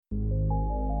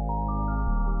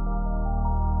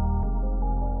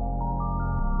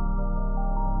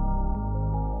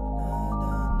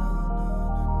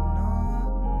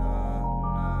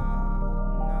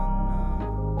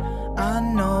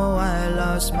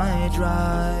lost my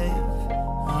drive.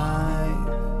 I've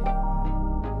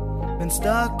been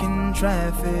stuck in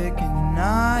traffic and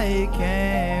I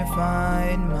can't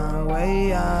find my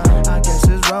way out. I guess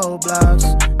it's roadblocks,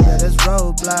 yeah, there's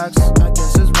roadblocks. I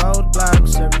guess it's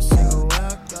roadblocks every single way.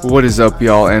 What is up,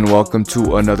 y'all, and welcome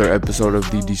to another episode of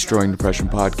the Destroying Depression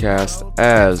podcast.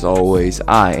 As always,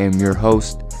 I am your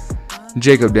host,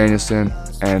 Jacob Danielson,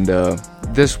 and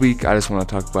this week I just want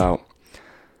to talk about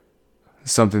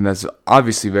something that's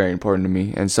obviously very important to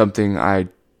me and something I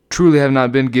truly have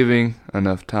not been giving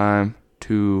enough time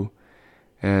to,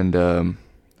 and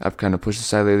I've kind of pushed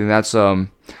aside lately. And that's I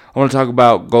want to talk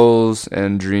about goals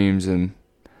and dreams and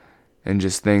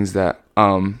just things that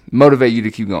motivate you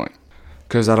to keep going.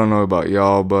 Because I don't know about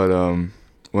y'all, but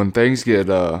when things get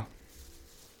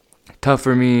tough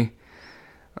for me,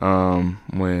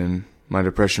 when my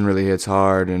depression really hits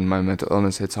hard and my mental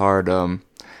illness hits hard,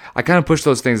 I kind of push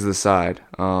those things to the side.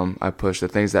 I push the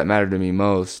things that matter to me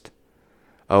most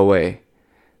away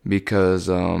because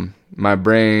my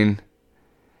brain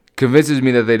convinces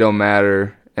me that they don't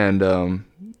matter and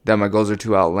that my goals are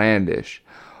too outlandish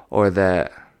or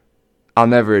that I'll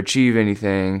never achieve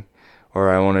anything, or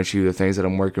I won't achieve the things that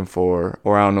I'm working for,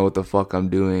 or I don't know what the fuck I'm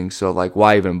doing, so like,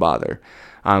 why even bother?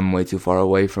 I'm way too far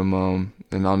away from them,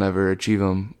 and I'll never achieve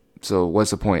them, so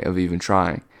what's the point of even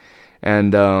trying?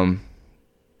 And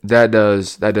that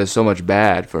does so much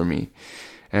bad for me,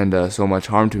 and so much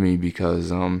harm to me,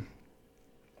 because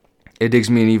it digs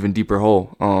me an even deeper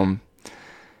hole.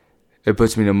 It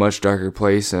puts me in a much darker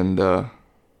place, and it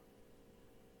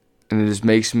just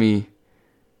makes me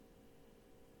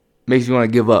want to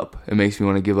give up. It makes me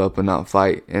want to give up and not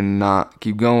fight and not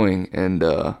keep going and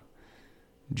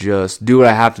just do what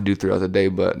I have to do throughout the day,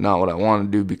 but not what I want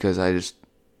to do, because I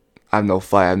have no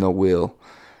fight, I have no will,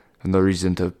 I have no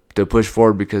reason to push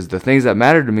forward, because the things that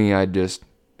matter to me, it's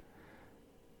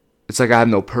like I have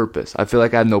no purpose. I feel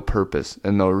like I have no purpose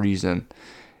and no reason.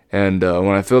 And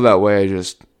when I feel that way,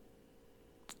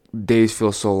 days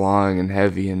feel so long and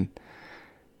heavy and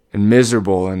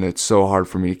miserable, and it's so hard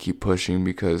for me to keep pushing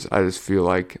because I just feel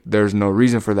like there's no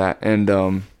reason for that, and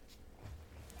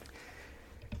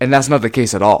that's not the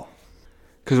case at all.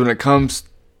 Because when it comes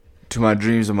to my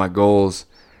dreams and my goals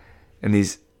and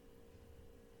these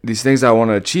things I want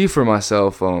to achieve for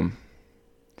myself,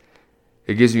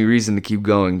 it gives me reason to keep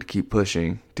going, to keep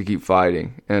pushing, to keep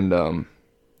fighting. And I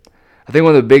think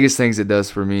one of the biggest things it does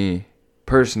for me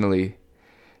personally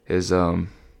is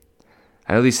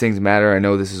I know these things matter. I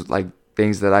know this is like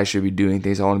things that I should be doing,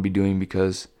 things I want to be doing,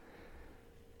 because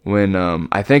when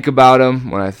I think about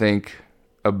them, when I think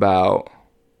about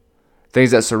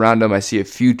things that surround them, I see a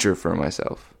future for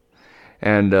myself.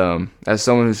 And as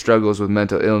someone who struggles with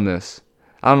mental illness,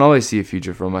 I don't always see a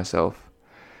future for myself.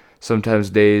 Sometimes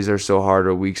days are so hard,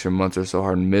 or weeks or months are so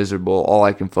hard and miserable, all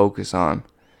I can focus on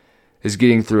is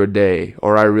getting through a day,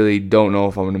 or I really don't know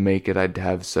if I'm going to make it. I'd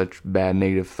have such bad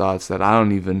negative thoughts that I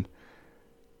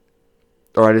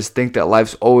just think that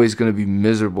life's always going to be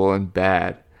miserable and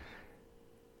bad,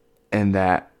 and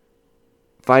that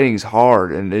fighting is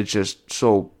hard, and it's just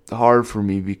so hard for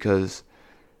me because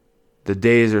the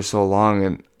days are so long,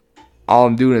 and all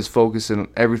I'm doing is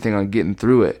focusing everything on getting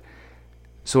through it.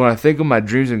 So when I think of my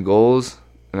dreams and goals,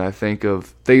 and I think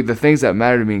of the things that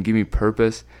matter to me and give me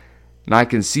purpose, and I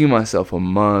can see myself a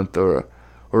month or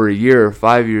a year or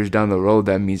 5 years down the road,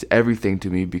 that means everything to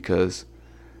me, because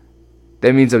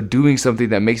that means I'm doing something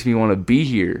that makes me want to be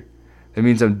here. That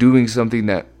means I'm doing something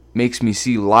that makes me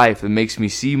see life, that makes me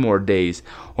see more days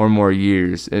or more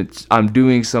years. I'm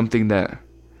doing something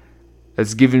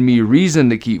that's given me reason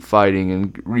to keep fighting,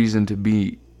 and reason to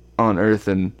be on earth,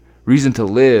 and reason to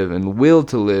live, and will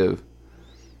to live.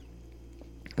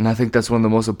 And I think that's one of the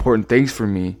most important things for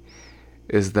me,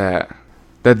 is that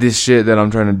this shit that I'm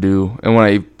trying to do, and when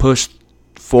I push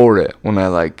for it, when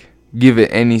I give it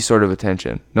any sort of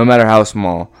attention, no matter how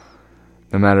small,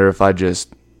 no matter if I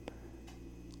just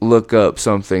look up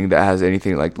something that has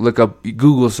anything, like look up,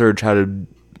 Google search how to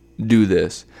do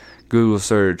this, Google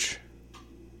search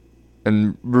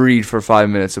and read for 5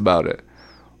 minutes about it,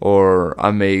 or I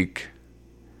make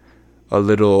a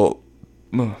little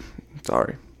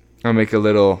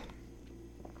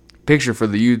picture for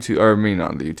the YouTube,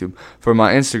 not the YouTube, for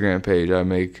my Instagram page. I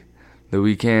make the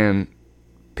weekend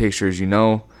pictures,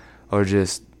 or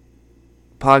just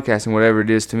podcasting, whatever it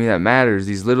is to me that matters.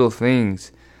 These little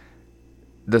things,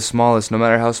 the smallest, no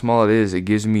matter how small it is, it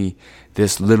gives me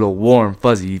this little warm,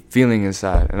 fuzzy feeling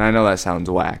inside. And I know that sounds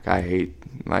whack.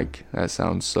 That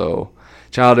sounds so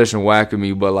childish and whack of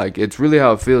me, but, it's really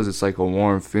how it feels. It's like a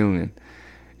warm feeling.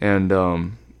 And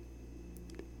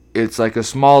it's like a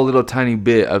small little tiny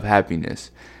bit of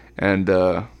happiness. And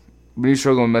when you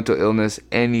struggle with mental illness,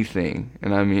 anything,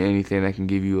 and I mean anything that can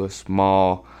give you a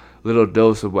small little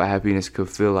dose of what happiness could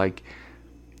feel like,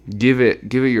 give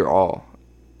it your all.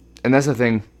 And that's the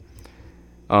thing,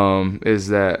 is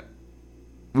that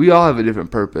we all have a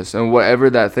different purpose, and whatever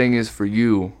that thing is for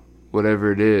you,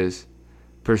 whatever it is,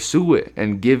 pursue it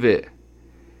and give it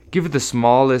the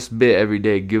smallest bit every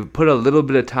day. Put a little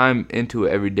bit of time into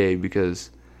it every day, because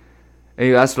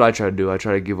anyway, that's what I try to do. I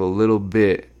try to give a little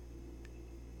bit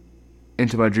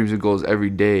into my dreams and goals every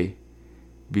day,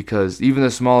 because even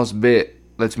the smallest bit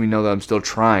lets me know that I'm still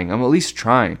trying. I'm at least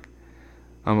trying.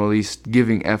 I'm at least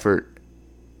giving effort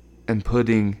and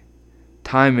putting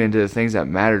time into the things that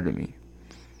matter to me.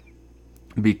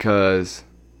 Because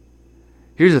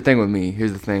here's the thing with me.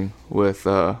 Here's the thing with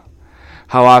how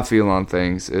I feel on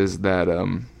things is that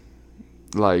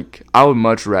like I would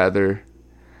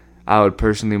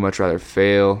personally much rather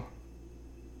fail.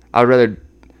 I would rather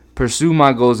pursue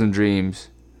my goals and dreams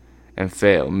and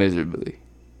fail miserably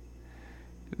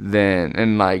than,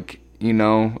 and like, you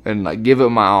know, and like give it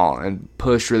my all and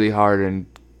push really hard and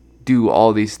do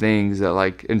all these things that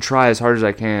like, and try as hard as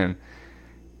I can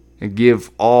and give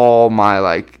it my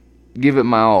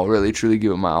all, really truly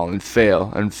give it my all, and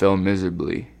fail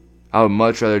miserably. I would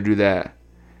much rather do that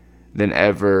than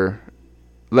ever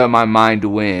let my mind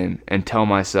win and tell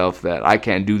myself that I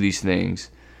can't do these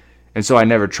things, and so I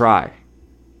never try.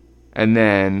 And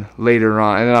then later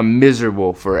on, and then I'm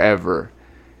miserable forever.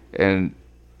 And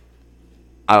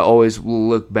I always will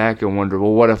look back and wonder,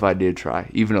 well, what if I did try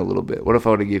even a little bit? What if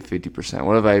I would have gave 50%?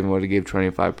 What if I even would have gave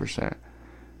 25%?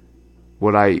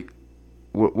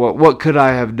 What could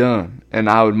I have done? And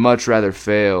I would much rather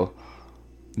fail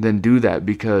than do that,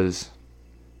 because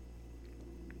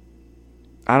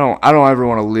I don't ever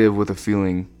want to live with a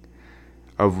feeling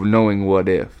of knowing what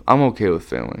if. I'm okay with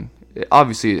failing.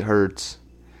 Obviously it hurts.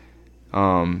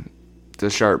 It's a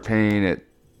sharp pain.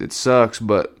 It sucks,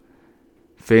 but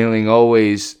failing you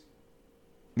always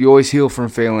heal from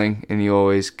failing, and you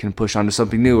always can push on to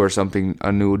something new, or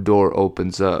a new door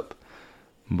opens up.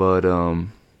 But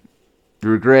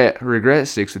regret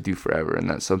sticks with you forever, and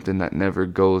that's something that never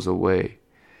goes away.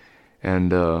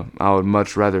 And I would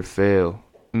much rather fail.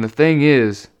 And the thing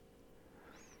is,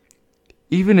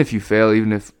 even if you fail,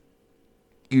 even if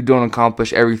you don't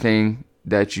accomplish everything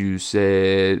that you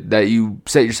set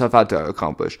yourself out to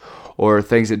accomplish, or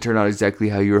things that turn out exactly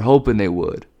how you were hoping they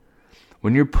would,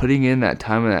 when you're putting in that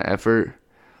time and that effort,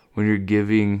 when you're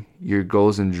giving your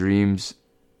goals and dreams,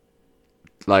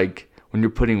 like when you're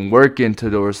putting work into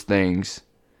those things,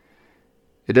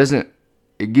 it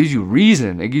gives you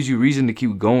reason. It gives you reason to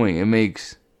keep going. It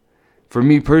makes, for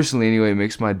me personally anyway, it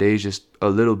makes my days just a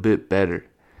little bit better.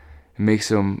 It makes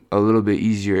them a little bit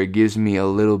easier. It gives me a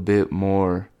little bit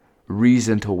more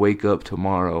reason to wake up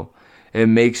tomorrow. It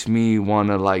makes me want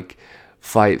to like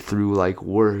fight through like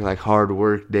work, like hard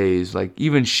work days, like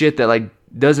even shit that like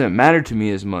doesn't matter to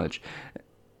me as much.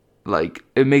 Like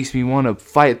it makes me want to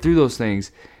fight through those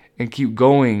things and keep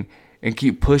going and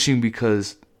keep pushing,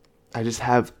 because I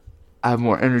have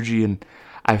more energy, and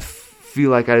I feel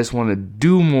like I just want to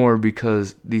do more,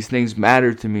 because these things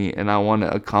matter to me and I want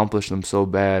to accomplish them so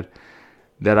bad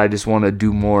that I just want to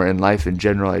do more in life in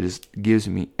general. It just gives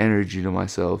me energy to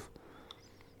myself.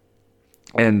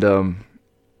 And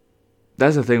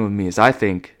that's the thing with me, is I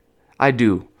think I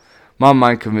do. My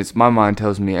mind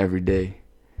tells me every day.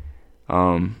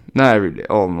 Not every day,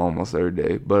 almost every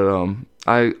day, but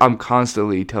I'm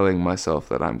constantly telling myself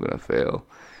that I'm gonna fail,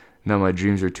 that my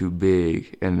dreams are too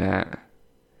big, and that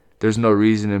there's no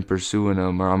reason in pursuing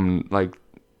them, or I'm like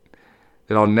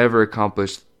that I'll never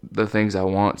accomplish the things I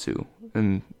want to,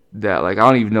 and that like I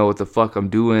don't even know what the fuck I'm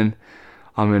doing.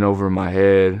 I'm in over my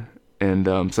head,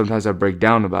 and sometimes I break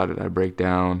down about it. I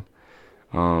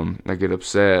get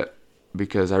upset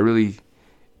because I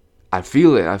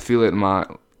feel it. I feel it in my,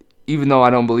 even though I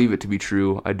don't believe it to be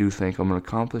true, I do think I'm going to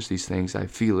accomplish these things. I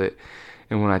feel it.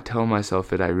 And when I tell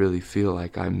myself it, I really feel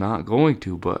like I'm not going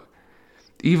to. But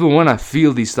even when I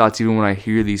feel these thoughts, even when I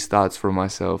hear these thoughts from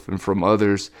myself and from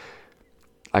others,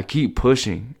 I keep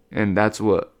pushing. And I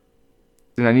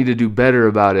need to do better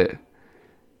about it.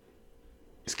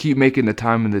 Just keep making the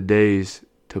time in the days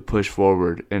to push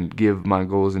forward and give my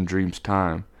goals and dreams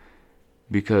time.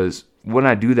 Because when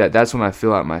I do that, that's when I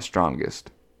feel at my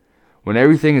strongest. When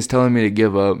everything is telling me to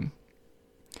give up,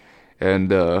 and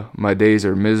my days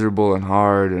are miserable and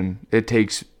hard, and it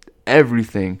takes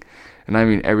everything, and I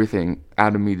mean everything,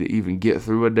 out of me to even get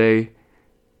through a day,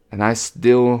 and I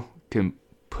still can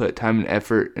put time and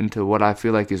effort into what I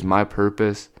feel like is my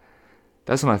purpose,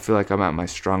 that's when I feel like I'm at my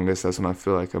strongest. That's when I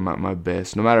feel like I'm at my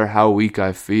best. No matter how weak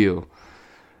I feel,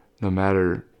 no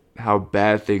matter how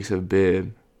bad things have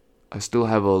been, I still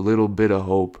have a little bit of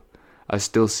hope. I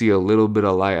still see a little bit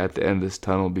of light at the end of this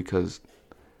tunnel, because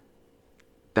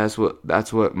that's what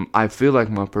I feel like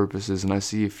my purpose is, and I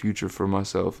see a future for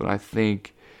myself, and I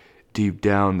think deep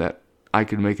down that I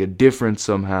can make a difference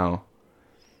somehow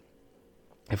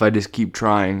if I just keep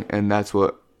trying, and that's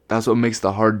what makes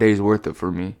the hard days worth it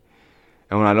for me.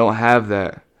 And when I don't have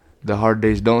that, the hard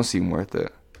days don't seem worth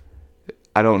it.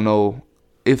 I don't know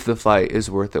if the fight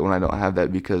is worth it when I don't have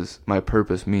that, because my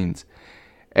purpose means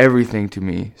everything to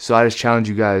me. So I just challenge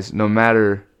you guys, no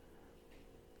matter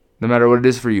what it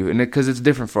is for you, and because it's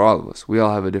different for all of us. We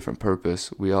all have a different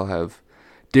purpose. We all have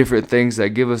different things that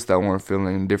give us that warm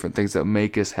feeling, different things that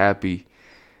make us happy,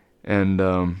 and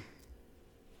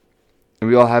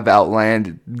we all have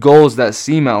goals that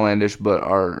seem outlandish but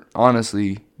are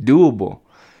honestly doable.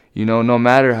 You know, no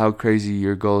matter how crazy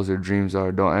your goals or dreams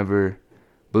are, don't ever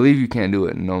believe you can't do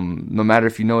it. No matter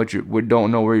if you know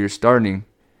don't know where you're starting,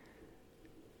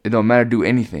 it don't matter. Do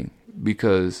anything,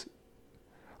 because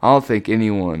I don't think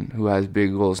anyone who has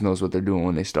big goals knows what they're doing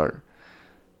when they start.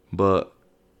 But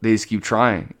they just keep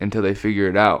trying until they figure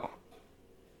it out.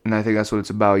 And I think that's what it's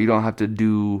about. You don't have to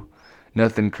do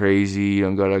nothing crazy. You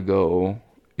don't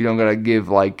gotta give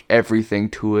like everything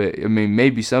to it. I mean,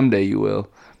 maybe someday you will,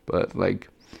 but like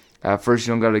at first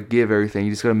you don't gotta give everything.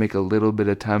 You just gotta make a little bit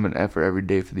of time and effort every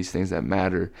day for these things that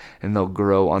matter, and they'll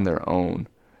grow on their own,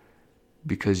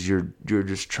 because you're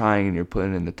just trying and you're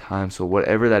putting in the time. So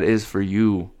whatever that is for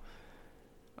you,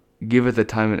 give it the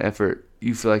time and effort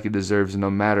you feel like it deserves,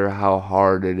 no matter how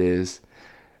hard it is,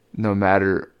 no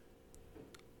matter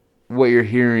what you're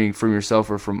hearing from yourself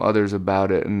or from others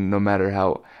about it, and no matter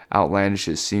how outlandish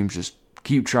it seems. Just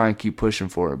keep trying, keep pushing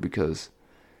for it, because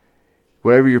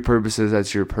whatever your purpose is,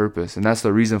 that's your purpose, and that's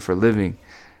the reason for living.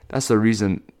 That's the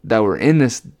reason that we're in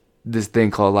this thing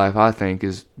called life, I think,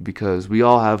 is because we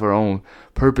all have our own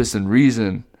purpose and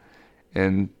reason,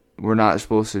 and we're not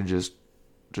supposed to just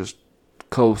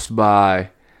coast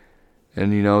by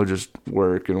and, just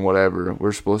work and whatever.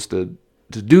 We're supposed to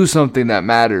do something that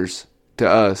matters to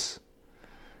us,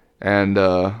 and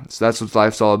so that's what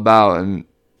life's all about, and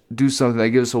do something that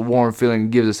gives us a warm feeling,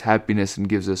 gives us happiness, and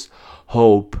gives us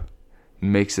hope,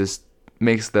 and makes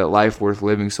that life worth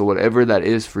living. So whatever that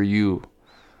is for you,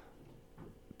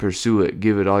 pursue it.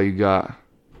 Give it all you got.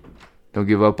 Don't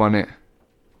give up on it.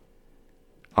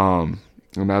 And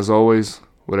as always,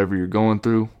 whatever you're going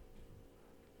through,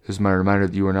 this is my reminder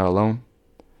that you are not alone.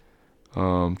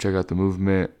 Check out the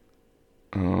movement.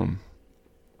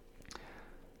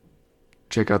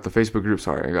 Check out the Facebook group.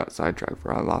 Sorry, I got sidetracked.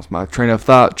 I lost my train of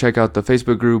thought. Check out the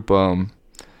Facebook group.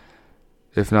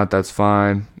 If not, that's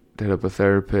fine. Hit up a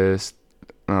therapist.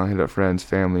 Hit up friends,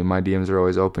 family. My DMs are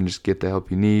always open. Just get the help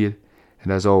you need.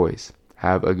 And as always,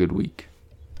 have a good week.